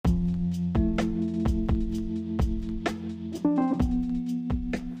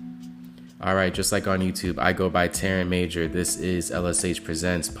All right, just like on YouTube, I go by Taryn Major. This is LSH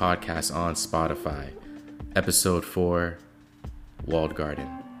Presents podcast on Spotify, episode 4, Walled Garden.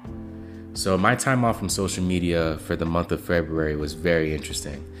 So my time off from social media for the month of February was very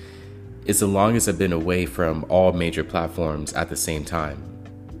interesting. It's the longest I've been away from all major platforms at the same time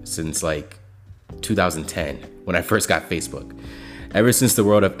since like 2010 when I first got Facebook. Ever since the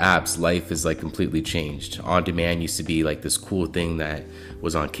world of apps, life has like completely changed. On demand used to be like this cool thing that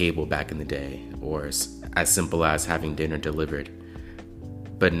was on cable back in the day, or as simple as having dinner delivered.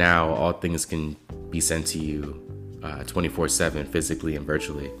 But now all things can be sent to you 24/7, physically and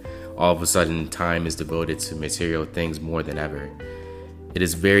virtually. All of a sudden, time is devoted to material things more than ever. It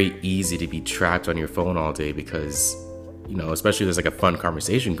is very easy to be trapped on your phone all day because, especially there's like a fun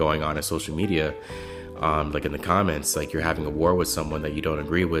conversation going on social media. Like in the comments, like you're having a war with someone that you don't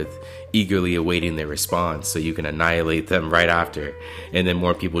agree with, eagerly awaiting their response so you can annihilate them right after. And then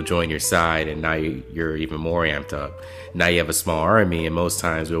more people join your side, and now you're even more amped up. Now you have a small army, and most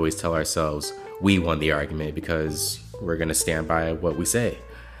times we always tell ourselves we won the argument because we're going to stand by what we say.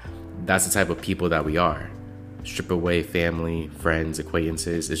 That's the type of people that we are. Strip away family, friends,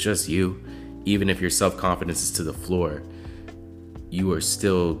 acquaintances. It's just you. Even if your self-confidence is to the floor, you are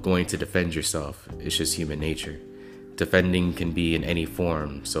still going to defend yourself. It's just human nature. Defending can be in any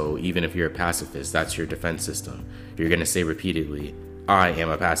form. So even if you're a pacifist, that's your defense system. You're going to say repeatedly, I am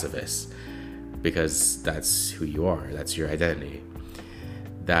a pacifist, because that's who you are. That's your identity.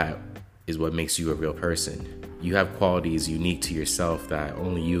 That is what makes you a real person. You have qualities unique to yourself that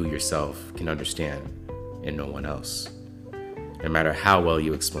only you yourself can understand and no one else. No matter how well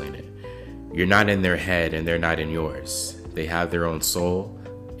you explain it. You're not in their head and they're not in yours. They have their own soul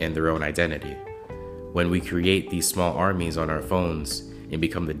and their own identity. When we create these small armies on our phones and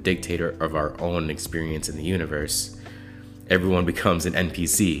become the dictator of our own experience in the universe, everyone becomes an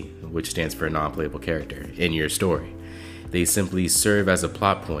NPC, which stands for a non-playable character, in your story. They simply serve as a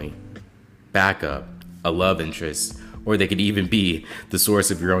plot point, backup, a love interest, or they could even be the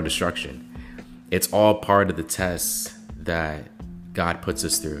source of your own destruction. It's all part of the test that God puts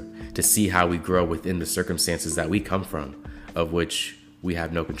us through to see how we grow within the circumstances that we come from, of which we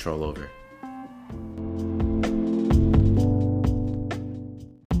have no control over.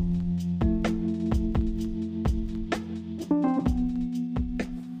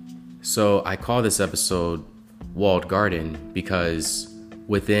 So I call this episode Walled Garden because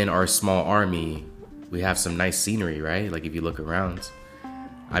within our small army, we have some nice scenery, right? Like if you look around,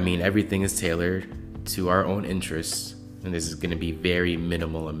 everything is tailored to our own interests. And this is going to be very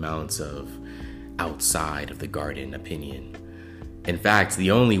minimal amounts of outside of the garden opinion. In fact, the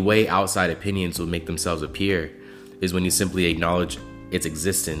only way outside opinions will make themselves appear is when you simply acknowledge its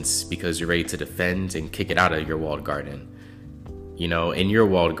existence because you're ready to defend and kick it out of your walled garden. In your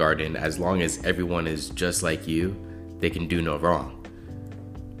walled garden, as long as everyone is just like you, they can do no wrong.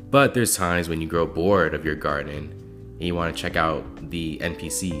 But there's times when you grow bored of your garden and you want to check out the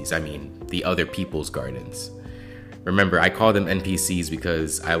NPCs, the other people's gardens. Remember, I call them NPCs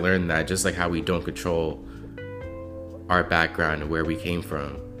because I learned that just like how we don't control our background and where we came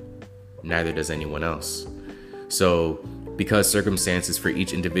from, neither does anyone else. So, because circumstances for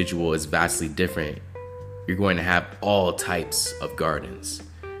each individual is vastly different, you're going to have all types of gardens.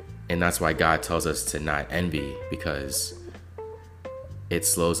 And that's why God tells us to not envy, because it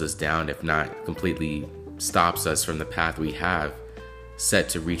slows us down, if not completely stops us from the path we have set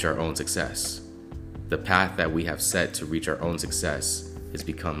to reach our own success. The path that we have set to reach our own success has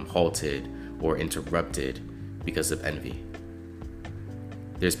become halted or interrupted because of envy.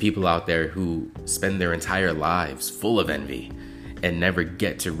 There's people out there who spend their entire lives full of envy and never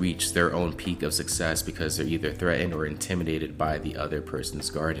get to reach their own peak of success because they're either threatened or intimidated by the other person's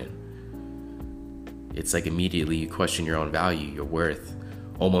garden. It's like immediately you question your own value, your worth.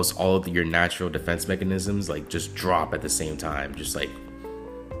 Almost all of your natural defense mechanisms just drop at the same time, just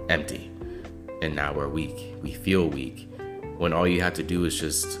empty. And now we're weak. We feel weak when all you have to do is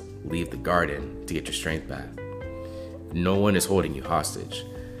just leave the garden to get your strength back. No one is holding you hostage.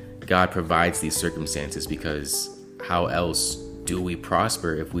 God provides these circumstances because how else do we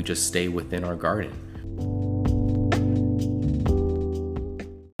prosper if we just stay within our garden?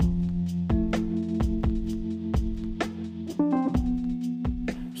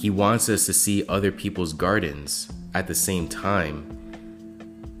 He wants us to see other people's gardens at the same time,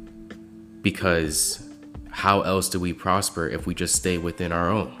 because how else do we prosper if we just stay within our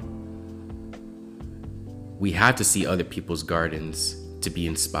own? We have to see other people's gardens to be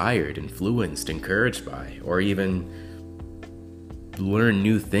inspired, influenced, encouraged by, or even learn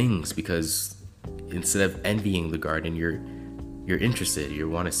new things, because instead of envying the garden, you're interested. You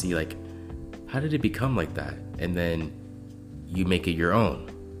want to see how did it become like that? And then you make it your own.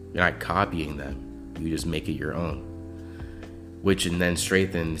 You're not copying them. You just make it your own, which and then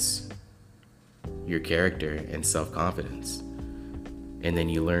strengthens your character and self-confidence. And then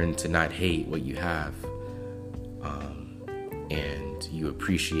you learn to not hate what you have, and you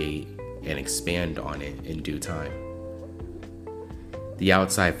appreciate and expand on it in due time. The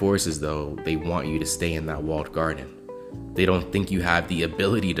outside forces, though, they want you to stay in that walled garden. They don't think you have the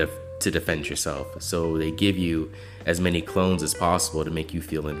ability to defend yourself, so they give you as many clones as possible to make you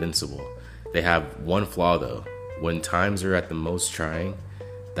feel invincible. They have one flaw, though. When times are at the most trying,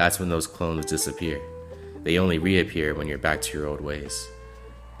 that's when those clones disappear. They only reappear when you're back to your old ways.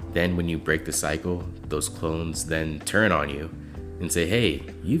 Then when you break the cycle, those clones then turn on you and say, hey,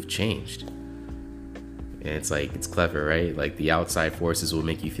 you've changed. And it's like, it's clever, right? Like, the outside forces will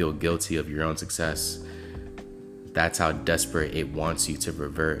make you feel guilty of your own success. That's how desperate it wants you to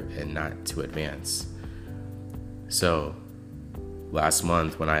revert and not to advance. So, last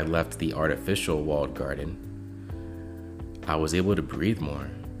month when I left the artificial walled garden, I was able to breathe more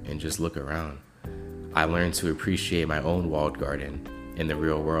and just look around. I learned to appreciate my own walled garden in the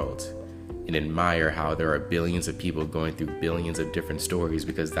real world and admire how there are billions of people going through billions of different stories,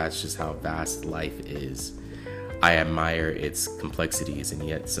 because that's just how vast life is. I admire its complexities and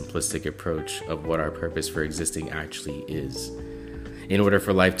yet simplistic approach of what our purpose for existing actually is. In order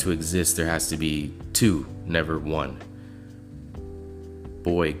for life to exist, there has to be two, never one.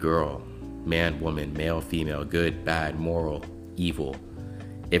 Boy, girl, man, woman, male, female, good, bad, moral, evil.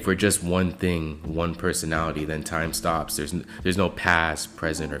 If we're just one thing, one personality, then time stops. There's no past,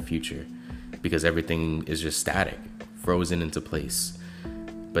 present, or future, because everything is just static, frozen into place.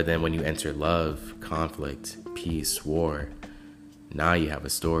 But then when you enter love, conflict, peace, war, now you have a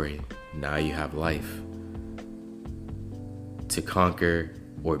story. Now you have life. To conquer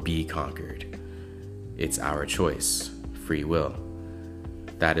or be conquered. It's our choice, free will.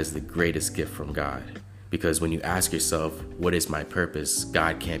 That is the greatest gift from God. Because when you ask yourself, what is my purpose?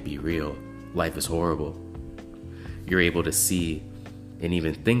 God can't be real. Life is horrible. You're able to see and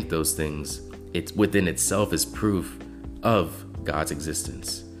even think those things. It's within itself is proof of God's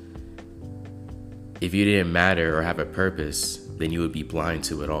existence. If you didn't matter or have a purpose, then you would be blind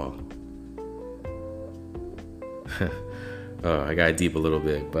to it all. Oh, I got deep a little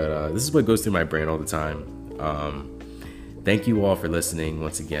bit, but this is what goes through my brain all the time. Thank you all for listening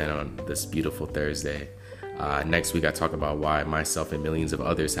once again on this beautiful Thursday. Next week, I talk about why myself and millions of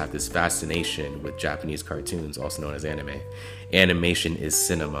others have this fascination with Japanese cartoons, also known as anime. Animation is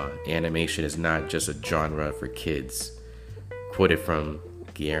cinema. Animation is not just a genre for kids. Quoted from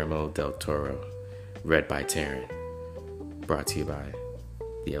Guillermo del Toro, read by Taryn, brought to you by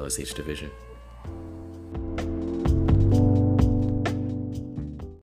the LSH Division.